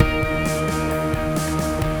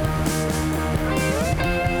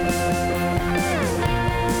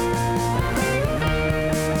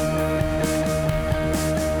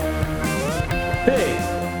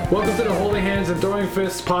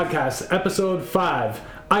Fist Podcast, Episode 5.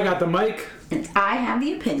 I got the mic. And I have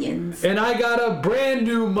the opinions. And I got a brand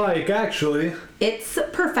new mic, actually. It's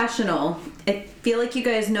professional. I feel like you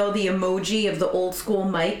guys know the emoji of the old school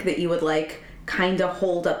mic that you would kind of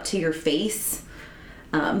hold up to your face.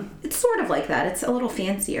 It's sort of like that. It's a little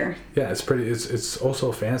fancier. Yeah, it's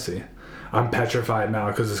also fancy. I'm petrified now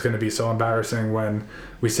because it's going to be so embarrassing when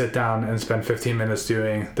we sit down and spend 15 minutes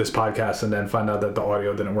doing this podcast and then find out that the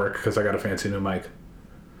audio didn't work because I got a fancy new mic.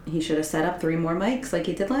 He should have set up 3 more mics like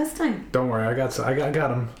he did last time. Don't worry, I got them.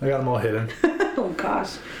 I got them all hidden. Oh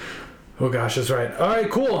gosh. Oh gosh, that's right. All right,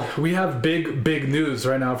 cool. We have big news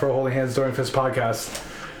right now for Holding Hands During Fist Podcast.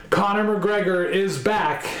 Conor McGregor is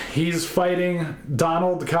back. He's fighting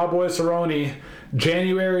Donald Cowboy Cerrone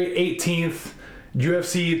January 18th,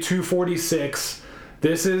 UFC 246.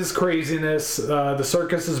 This is craziness. The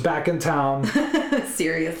circus is back in town.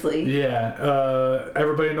 Seriously. Yeah.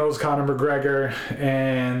 Everybody knows Conor McGregor,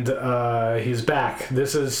 and he's back.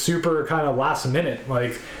 This is super kind of last minute.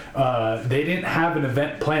 They didn't have an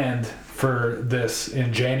event planned for this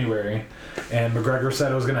in January, and McGregor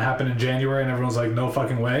said it was going to happen in January, and everyone's like, no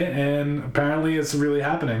fucking way, and apparently it's really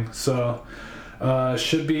happening. So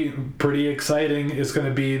should be pretty exciting. It's going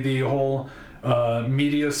to be the whole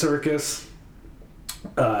media circus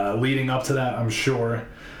leading up to that, I'm sure.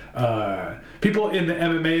 People in the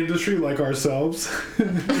MMA industry like ourselves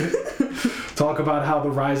talk about how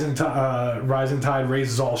the rising tide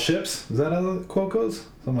raises all ships. Is that how the quote goes?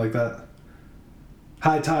 Something like that.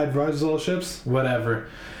 High tide rises all ships? Whatever.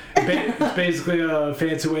 It's basically a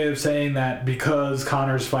fancy way of saying that because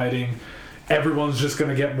Conor's fighting, everyone's just going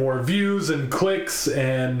to get more views and clicks,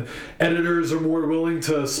 and editors are more willing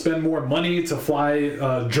to spend more money to fly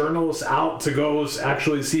journalists out to go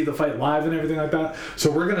actually see the fight live and everything like that.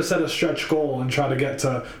 So we're going to set a stretch goal and try to get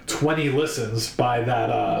to 20 listens by that.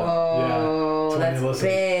 Whoa, 20 that's listens.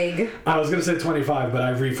 big. I was going to say 25, but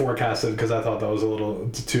I reforecasted because I thought that was a little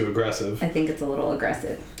too aggressive. I think it's a little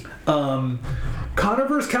aggressive. Conor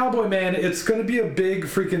vs. Cowboy, man, it's going to be a big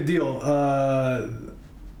freaking deal.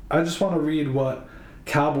 I just want to read what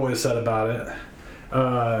Cowboy said about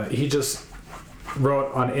it. He just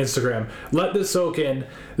wrote on Instagram, "Let this soak in.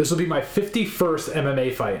 This will be my 51st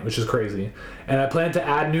MMA fight," which is crazy. "And I plan to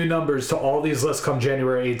add new numbers to all these lists come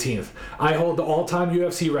January 18th. I hold the all-time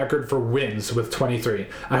UFC record for wins with 23.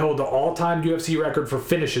 I hold the all-time UFC record for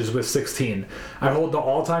finishes with 16. I hold the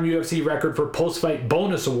all-time UFC record for post-fight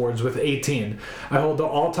bonus awards with 18. I hold the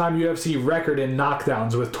all-time UFC record in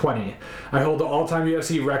knockdowns with 20. I hold the all-time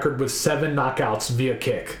UFC record with 7 knockouts via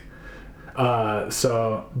kick."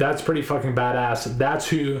 So that's pretty fucking badass. That's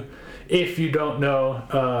who, if you don't know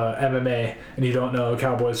MMA and you don't know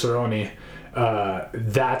Cowboy Cerrone,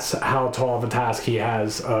 that's how tall of a task he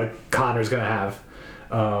has. Conor's gonna have.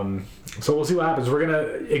 So we'll see what happens. We're gonna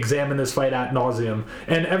examine this fight ad nauseum,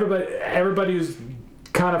 and everybody who's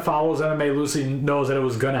kind of follows MMA loosely knows that it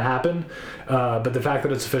was gonna happen. But the fact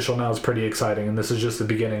that it's official now is pretty exciting, and this is just the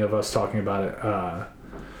beginning of us talking about it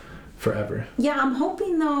forever. Yeah, I'm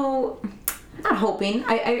hoping though. Not hoping.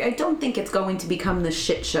 I don't think it's going to become the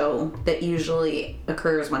shit show that usually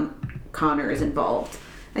occurs when Conor is involved.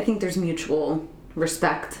 I think there's mutual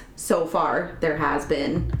respect so far. There has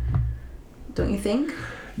been. Don't you think?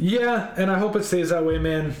 Yeah, and I hope it stays that way,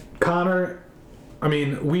 man. Conor, I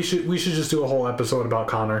mean, we should just do a whole episode about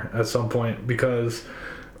Conor at some point because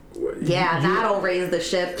that'll raise the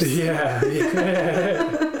ships. Yeah.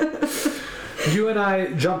 You and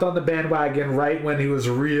I jumped on the bandwagon right when he was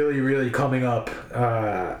really coming up.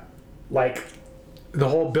 Like the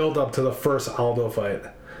whole build up to the first Aldo fight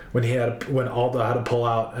when Aldo had to pull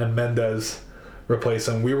out and Mendes replace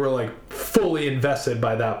him. We were like fully invested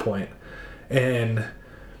by that point. And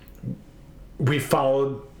we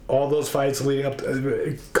followed all those fights leading up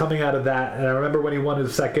to, coming out of that. And I remember when he won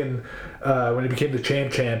his second when he became the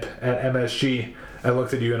champ at MSG, I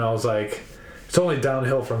looked at you and I was like, it's only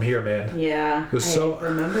downhill from here, man. Yeah, I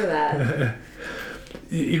remember that.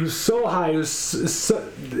 He was so high. He was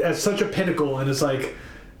at such a pinnacle, and it's like,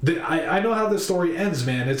 I know how this story ends,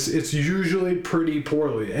 man. It's usually pretty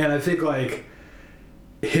poorly, and I think like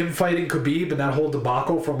him fighting Khabib and that whole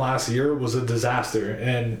debacle from last year was a disaster,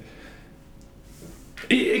 and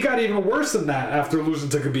it got even worse than that after losing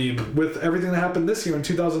to Khabib with everything that happened this year in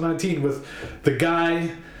 2019 with the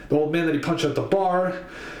old man that he punched at the bar.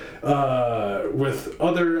 With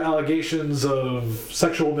other allegations of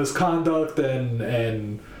sexual misconduct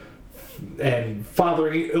and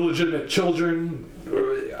fathering illegitimate children.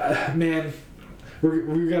 Man,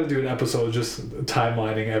 we got to do an episode just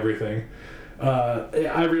timelining everything.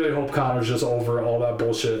 I really hope Conor's just over all that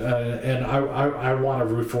bullshit, and I want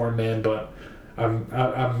to root for him, man, but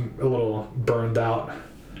I'm a little burned out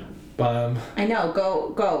by him. I know.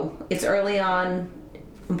 Go. It's early on.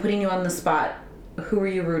 I'm putting you on the spot. Who are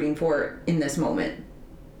you rooting for in this moment?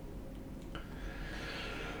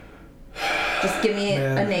 Just give me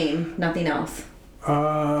a name, nothing else.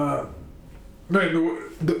 The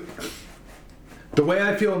way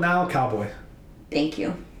I feel now, Cowboy. Thank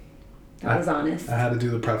you. That was honest. I had to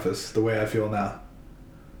do the preface. The way I feel now.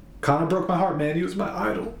 Conor broke my heart, man. He was my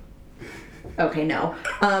idol. Okay, no.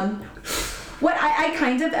 What I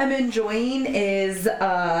kind of am enjoying is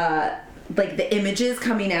like the images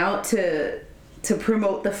coming out to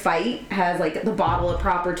promote the fight has like the bottle of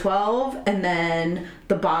Proper 12 and then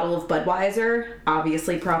the bottle of Budweiser,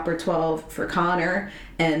 obviously Proper 12 for Conor,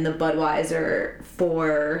 and the Budweiser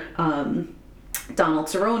for Donald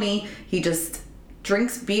Cerrone. He just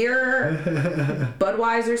drinks beer,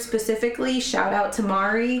 Budweiser specifically. Shout out to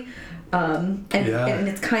Mari. And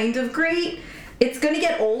it's kind of great. It's going to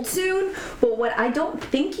get old soon, but what I don't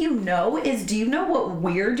think you know is, do you know what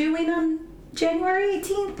we're doing on January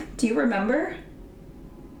 18th? Do you remember?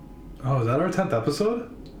 Oh, is that our 10th episode?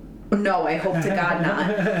 No, I hope to God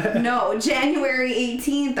not. No, January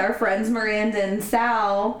 18th, our friends Miranda and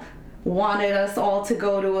Sal wanted us all to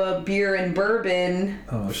go to a beer and bourbon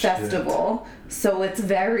festival. Shit. So it's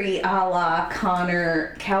very a la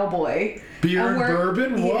Conor Cowboy. Beer and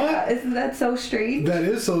bourbon? What? Yeah, isn't that so strange? That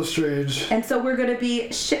is so strange. And so we're going to be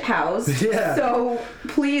shithoused. Yeah. So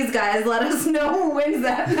please, guys, let us know who wins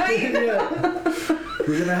that night. Yeah.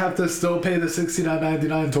 We're going to have to still pay the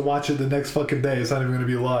 $69.99 to watch it the next fucking day. It's not even going to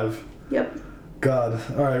be live. Yep. God.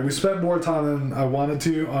 All right. We spent more time than I wanted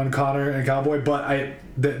to on Conor and Cowboy, but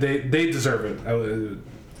they deserve it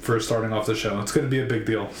for starting off the show. It's going to be a big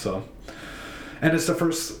deal. So, and it's the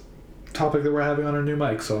first topic that we're having on our new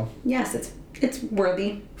mic. So yes, it's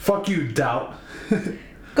worthy. Fuck you, Doubt.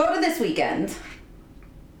 Go to this weekend.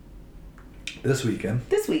 This weekend.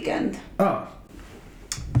 This weekend. Oh.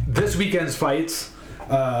 This weekend's fights,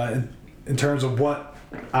 in terms of what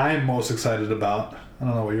I'm most excited about. I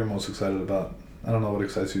don't know what you're most excited about. I don't know what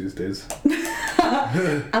excites you these days.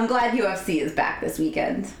 I'm glad UFC is back this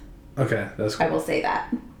weekend. Okay, that's cool. I will say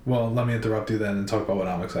that. Well, let me interrupt you then and talk about what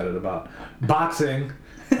I'm excited about. Boxing.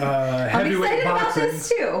 I'm excited about this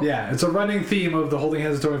too. Yeah, it's a running theme of the Holding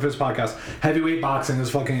Hands and Throwing Fists podcast. Heavyweight boxing is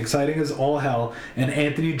fucking exciting as all hell, and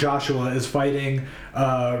Anthony Joshua is fighting.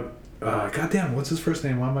 Goddamn, what's his first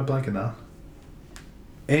name? Why am I blanking now?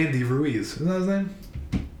 Andy Ruiz. Isn't that his name?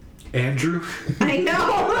 Andrew? I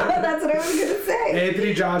know. That's what I was gonna say.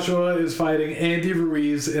 Anthony Joshua is fighting Andy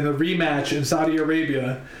Ruiz in a rematch in Saudi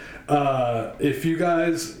Arabia. If you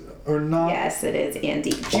guys are not... Yes, it is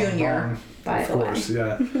Andy Jr., by the way. Of course,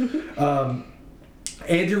 yeah.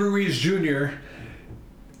 Andy Ruiz Jr.,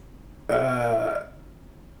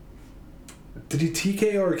 did he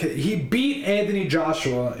TK or... He beat Anthony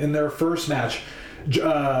Joshua in their first match.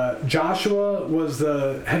 Joshua was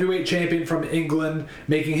the heavyweight champion from England,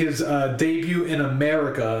 making his debut in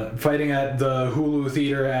America, fighting at the Hulu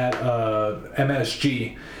Theater at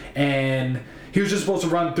MSG. And he was just supposed to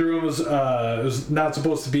run through. It was not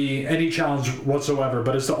supposed to be any challenge whatsoever,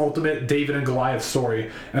 but it's the ultimate David and Goliath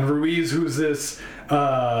story. And Ruiz, who's this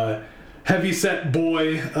heavy-set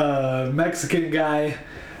boy, Mexican guy,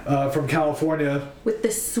 from California, with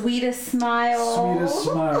the sweetest smile.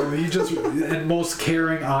 He just and most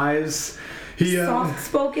caring eyes. He soft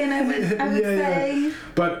spoken, I would say. Yeah.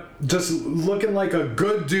 But just looking like a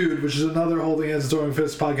good dude, which is another Holding Hands and Throwing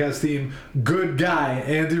Fists podcast theme. Good guy,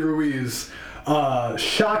 Andy Ruiz,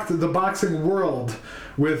 shocked the boxing world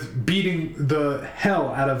with beating the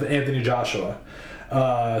hell out of Anthony Joshua.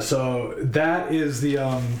 So that is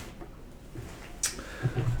the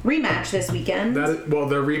rematch this weekend. They're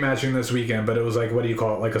rematching this weekend, but it was like, what do you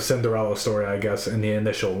call it? Like a Cinderella story, I guess, in the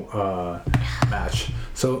initial match.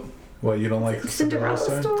 So, what, you don't like the Cinderella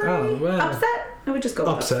story? Oh, well. Upset? I would just go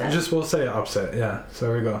with upset. We'll say upset, yeah. So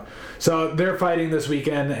there we go. So they're fighting this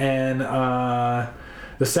weekend, and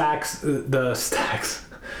the stacks.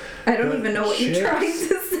 I don't even know what you're trying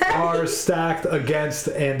to say. Are stacked against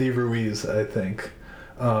Andy Ruiz, I think.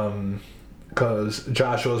 Because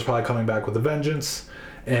Joshua is probably coming back with a vengeance,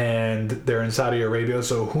 and they're in Saudi Arabia,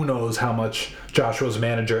 so who knows how much Joshua's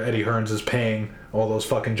manager, Eddie Hearns, is paying all those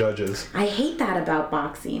fucking judges. I hate that about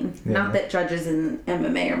boxing. Yeah. Not that judges in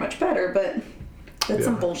MMA are much better, but that's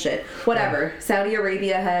some bullshit. Whatever. Saudi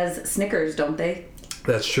Arabia has Snickers, don't they?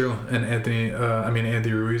 That's true. And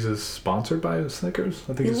Andy Ruiz is sponsored by Snickers.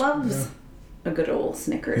 I think he loves a good old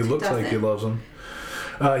Snickers. He looks like he loves them.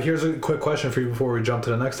 Here's a quick question for you before we jump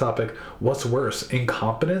to the next topic. What's worse,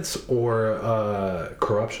 incompetence or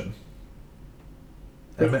corruption?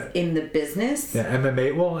 within the business? Yeah,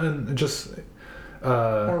 MMA. Well, and just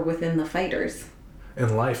or within the fighters?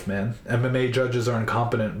 In life, man. MMA judges are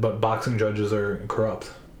incompetent, but boxing judges are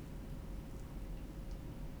corrupt.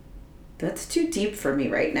 That's too deep for me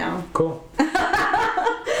right now. Cool.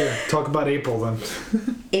 Here, talk about April then.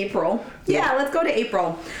 April. Yeah, let's go to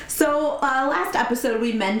April. So last episode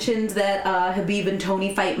we mentioned that Khabib and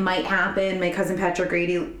Tony fight might happen. My cousin Patrick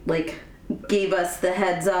Grady gave us the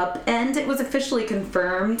heads up, and it was officially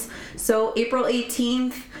confirmed. So April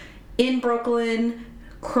 18th in Brooklyn.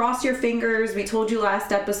 Cross your fingers. We told you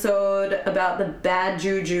last episode about the bad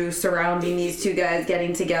juju surrounding these two guys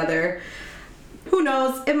getting together. Who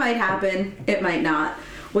knows? It might happen. It might not.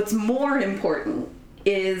 What's more important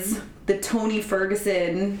is the Tony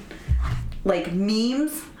Ferguson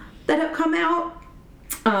memes that have come out.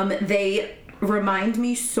 They remind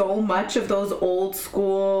me so much of those old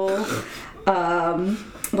school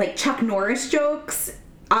Chuck Norris jokes.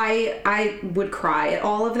 I would cry at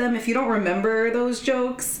all of them. If you don't remember those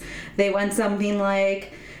jokes, they went something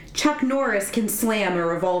like, Chuck Norris can slam a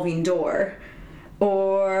revolving door,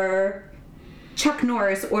 or Chuck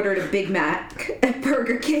Norris ordered a Big Mac at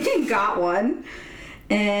Burger King and got one.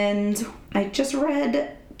 And I just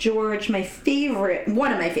read, George, one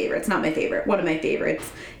of my favorites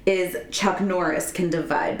is Chuck Norris can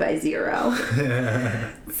divide by 0.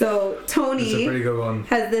 So Tony That's a pretty good one.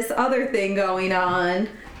 has this other thing going on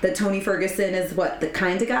that Tony Ferguson is what, the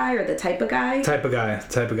kind of guy or the type of guy? Type of guy,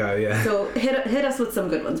 yeah. So hit us with some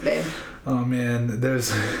good ones, babe. Oh man,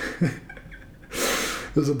 there's a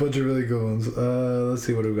bunch of really good ones. Let's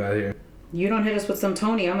see what we got here. You don't hit us with some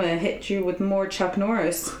Tony, I'm gonna hit you with more Chuck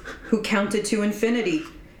Norris, who counted to infinity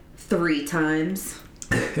 3 times.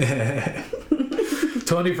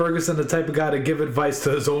 Tony Ferguson, the type of guy to give advice to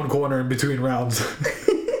his own corner in between rounds.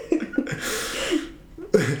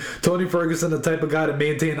 Tony Ferguson, the type of guy to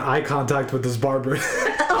maintain eye contact with his barber.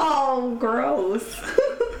 Oh, gross.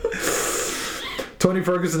 Tony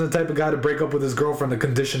Ferguson, the type of guy to break up with his girlfriend to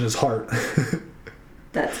condition his heart.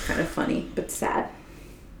 That's kind of funny, but sad.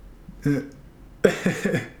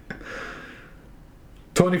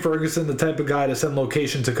 Tony Ferguson, the type of guy to send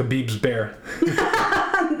location to Khabib's bear.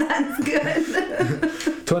 That's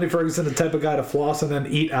good. Tony Ferguson, the type of guy to floss and then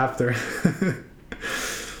eat after.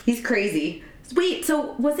 He's crazy. Wait,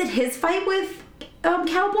 so was it his fight with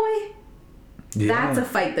Cowboy? Yeah. That's a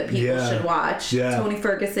fight that people should watch. Yeah. Tony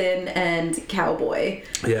Ferguson and Cowboy.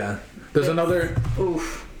 Yeah. There's another...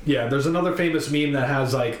 Oof. Yeah, there's another famous meme that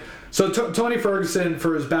has So Tony Ferguson,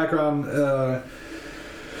 for his background,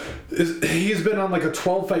 he's been on a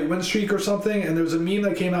 12-fight win streak or something, and there's a meme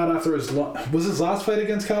that came out after his last fight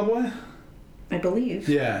against Cowboy? I believe.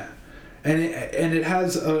 Yeah. And it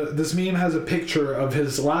has this meme has a picture of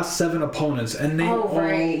his last 7 opponents, and they all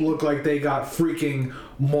look like they got freaking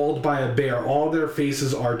mauled by a bear. All their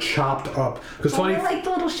faces are chopped up. I like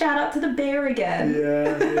the little shout out to the bear again.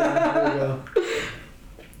 Yeah, there you go.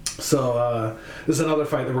 So this is another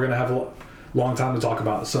fight that we're gonna have a long time to talk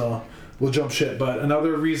about. So we'll jump shit. But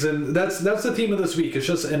another reason that's the theme of this week. It's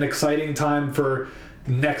just an exciting time for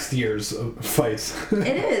next year's fights.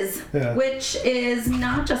 It is, Yeah. Which is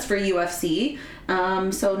not just for UFC.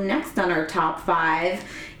 So next on our top 5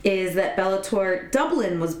 is that Bellator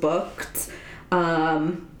Dublin was booked.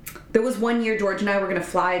 There was one year George and I were going to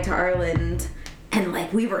fly to Ireland, and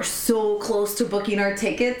we were so close to booking our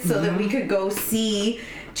tickets so that we could go see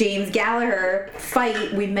James Gallagher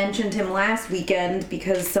fight. We mentioned him last weekend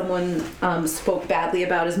because someone spoke badly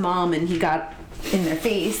about his mom and he got in their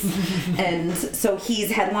face. And so he's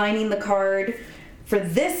headlining the card for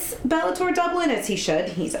this Bellator Dublin, as he should.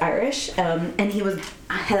 He's Irish. And he was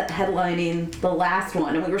headlining the last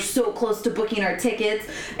one. And we were so close to booking our tickets.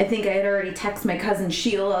 I think I had already texted my cousin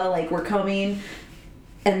Sheila, we're coming.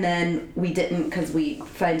 And then we didn't because we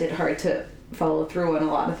find it hard to follow through on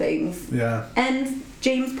a lot of things. Yeah. And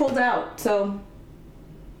James pulled out, so...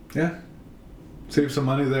 Yeah. Save some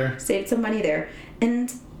money there. Saved some money there.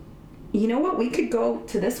 And you know what? We could go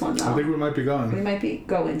to this one, though. I think we might be going. We might be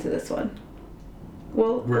going to this one.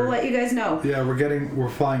 We'll let you guys know. Yeah, we're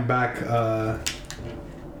flying back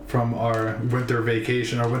from our winter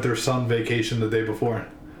vacation, our winter sun vacation the day before.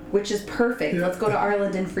 Which is perfect. Yeah. Let's go to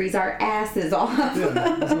Ireland and freeze our asses off. Yeah,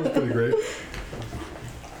 that sounds pretty great.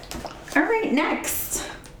 All right, next,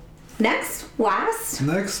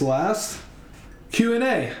 last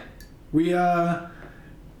Q&A. We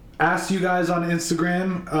asked you guys on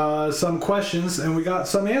Instagram some questions, and we got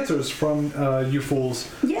some answers from you fools.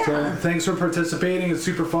 Yeah. So thanks for participating. It's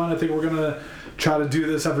super fun. I think we're gonna try to do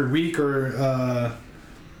this every week or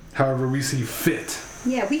however we see fit.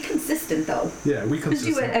 Yeah, we consistent though. Yeah, we Just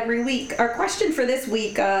consistent. do it every week. Our question for this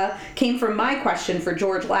week came from my question for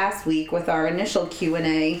George last week with our initial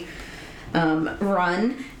Q&A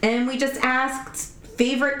run, and we just asked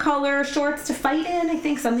favorite color shorts to fight in. I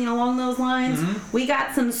think something along those lines. Mm-hmm. We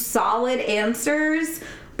got some solid answers,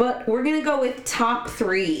 but we're gonna go with top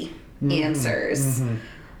 3 answers.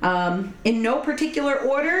 In no particular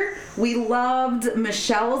order, we loved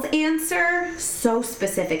Michelle's answer. So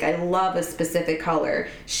specific. I love a specific color.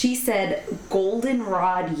 She said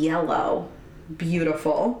goldenrod yellow.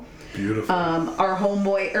 Beautiful. Beautiful. Our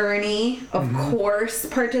homeboy Ernie, of course,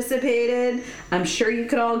 participated. I'm sure you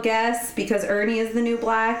could all guess because Ernie is the new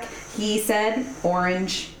black. He said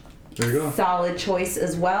orange. There you go. Solid choice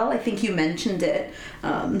as well. I think you mentioned it.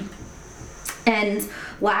 And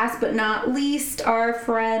last but not least, our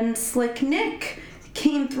friend Slick Nick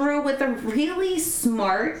came through with a really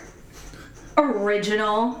smart,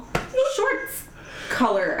 original shorts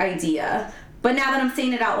color idea. But now that I'm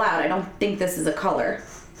saying it out loud, I don't think this is a color.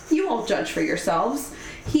 You all judge for yourselves.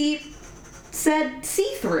 He said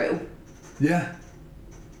see-through. Yeah.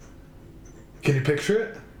 Can you picture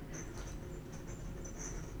it?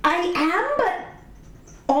 I am, but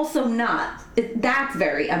also not. That's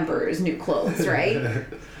very Emperor's New Clothes, right?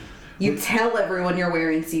 You tell everyone you're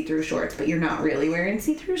wearing see-through shorts, but you're not really wearing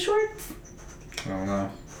see-through shorts? I don't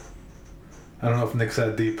know. I don't know if Nick's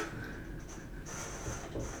that deep.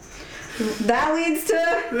 That leads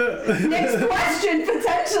to next question,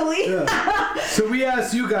 potentially. Yeah. So we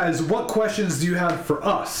asked you guys, what questions do you have for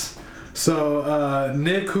us? So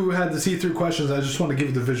Nick, who had the see-through questions, I just want to give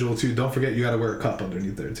you the visual too. Don't forget you got to wear a cup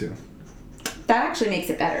underneath there too. That actually makes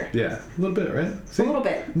it better. Yeah, a little bit, right? See? A little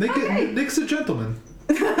bit. Nick, Okay. Nick's a gentleman.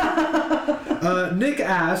 Nick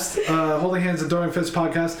asked, Holding Hands and Throwing Fists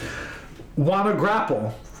podcast, wanna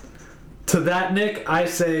grapple? To that, Nick, I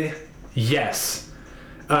say yes.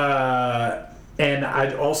 And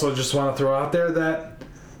I also just want to throw out there that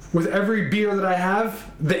with every beer that I have,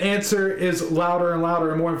 the answer is louder and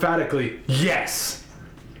louder and more emphatically, yes.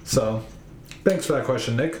 So, thanks for that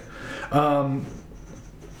question, Nick.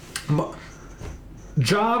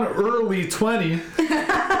 John Early 20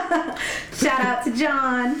 Shout out to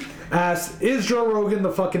John. asked, is Joe Rogan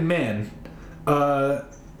the fucking man?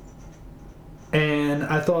 And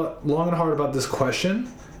I thought long and hard about this question,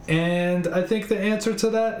 and I think the answer to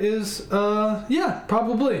that is yeah,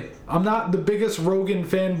 probably. I'm not the biggest Rogan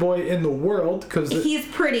fanboy in the world because He's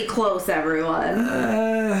pretty close, everyone.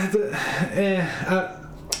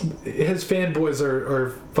 his fanboys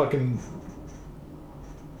are fucking.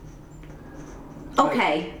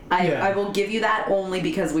 Okay, Yeah. I will give you that only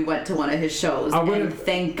because we went to one of his shows, and wouldn't-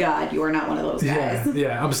 thank God you are not one of those guys.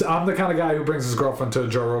 Yeah. I'm the kind of guy who brings his girlfriend to a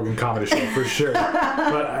Joe Rogan comedy show for sure.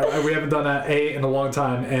 But we haven't done that A in a long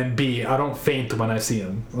time, and B, I don't faint when I see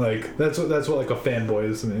him. Like that's what like a fanboy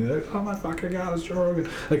is to me. Like, oh my fucking god, it's Joe Rogan.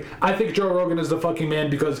 Like I think Joe Rogan is the fucking man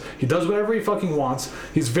because he does whatever he fucking wants.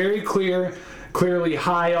 He's very clearly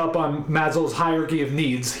high up on Maslow's hierarchy of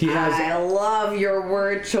needs. He has. I love your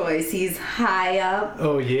word choice. He's high up.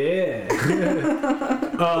 Oh yeah.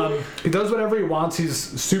 He does whatever he wants. He's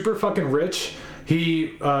super fucking rich.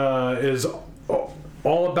 He is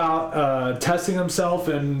all about testing himself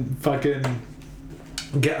and fucking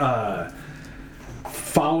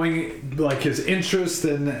following like his interests,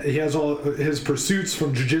 and he has all his pursuits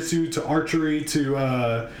from jiu-jitsu to archery to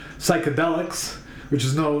psychedelics, which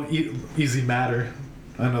is no easy matter.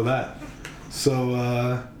 I know that.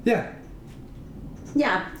 So yeah.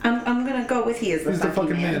 Yeah, I'm gonna go with he is the He's the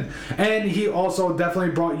fucking man. And he also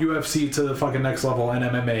definitely brought UFC to the fucking next level in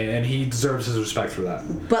MMA, and he deserves his respect for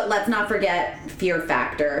that. But let's not forget Fear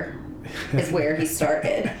Factor is where he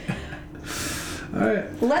started.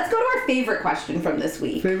 Alright. Let's go to our favorite question from this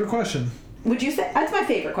week. Favorite question? Would you say that's my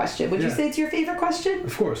favorite question? Would you Yeah. say it's your favorite question?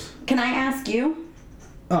 Of course. Can I ask you?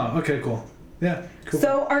 Oh, okay, cool. Yeah, cool.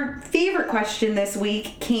 So our favorite question this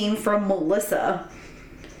week came from Melissa.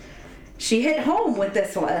 She hit home with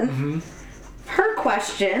this one. Mm-hmm. Her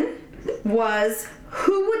question was,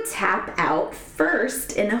 who would tap out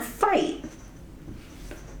first in a fight?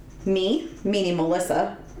 Me, meaning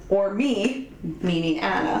Melissa, or me, meaning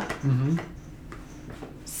Anna. Mm-hmm.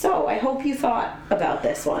 So I hope you thought about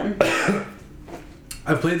this one.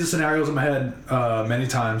 I've played the scenarios in my head many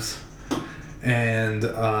times, and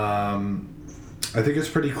I think it's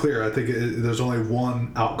pretty clear. I think there's only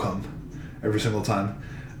one outcome every single time.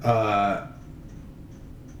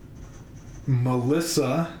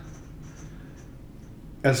 Melissa,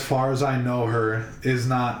 as far as I know her, is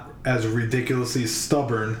not as ridiculously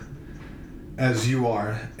stubborn as you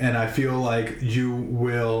are, and I feel like you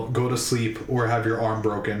will go to sleep or have your arm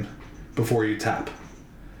broken before you tap.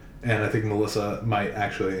 And I think Melissa might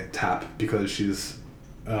actually tap because she's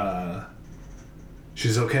okay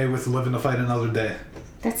with living to fight another day.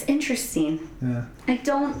 That's interesting. Yeah. I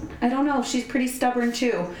don't know. She's pretty stubborn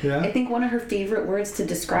too. Yeah? I think one of her favorite words to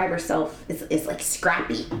describe herself is like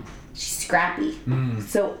scrappy. She's scrappy.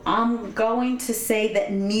 So I'm going to say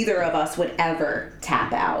that neither of us would ever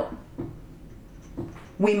tap out.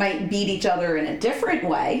 We might beat each other in a different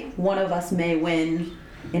way. One of us may win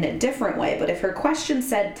in a different way. But if her question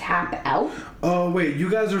said tap out... Oh, wait. You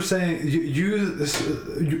guys are saying... You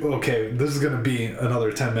okay, this is going to be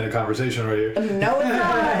another 10-minute conversation right here. No, it's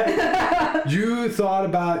not. You thought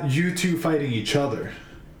about you two fighting each other.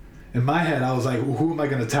 In my head, I was like, who am I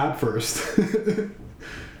going to tap first?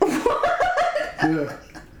 Yeah.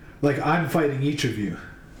 Like, I'm fighting each of you.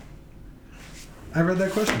 I read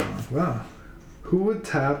that question wrong. Wow. Who would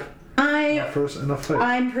tap first in a fight?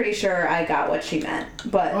 I'm pretty sure I got what she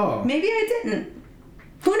meant, but maybe I didn't.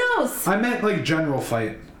 Who knows? I meant, like, general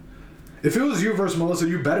fight. If it was you versus Melissa,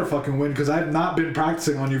 you better fucking win, because I've not been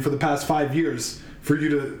practicing on you for the past 5 years for you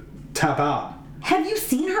to tap out. Have you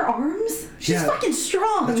seen her arms? She's fucking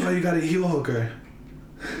strong. That's why you gotta heel hook her.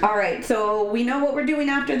 Alright, so we know what we're doing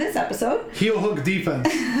after this episode. Heel hook defense.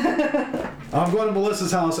 I'm going to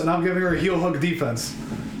Melissa's house and I'm giving her a heel hook defense.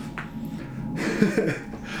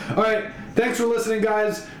 Alright, thanks for listening,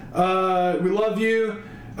 guys. We love you.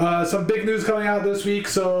 Some big news coming out this week,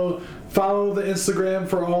 so follow the Instagram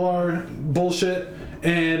for all our bullshit.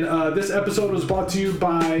 And this episode was brought to you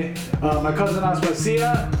by my cousin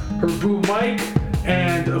Aspasia, her boo Mike,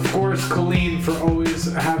 and of course Colleen for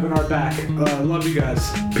always having our back. Love you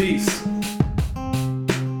guys. Peace.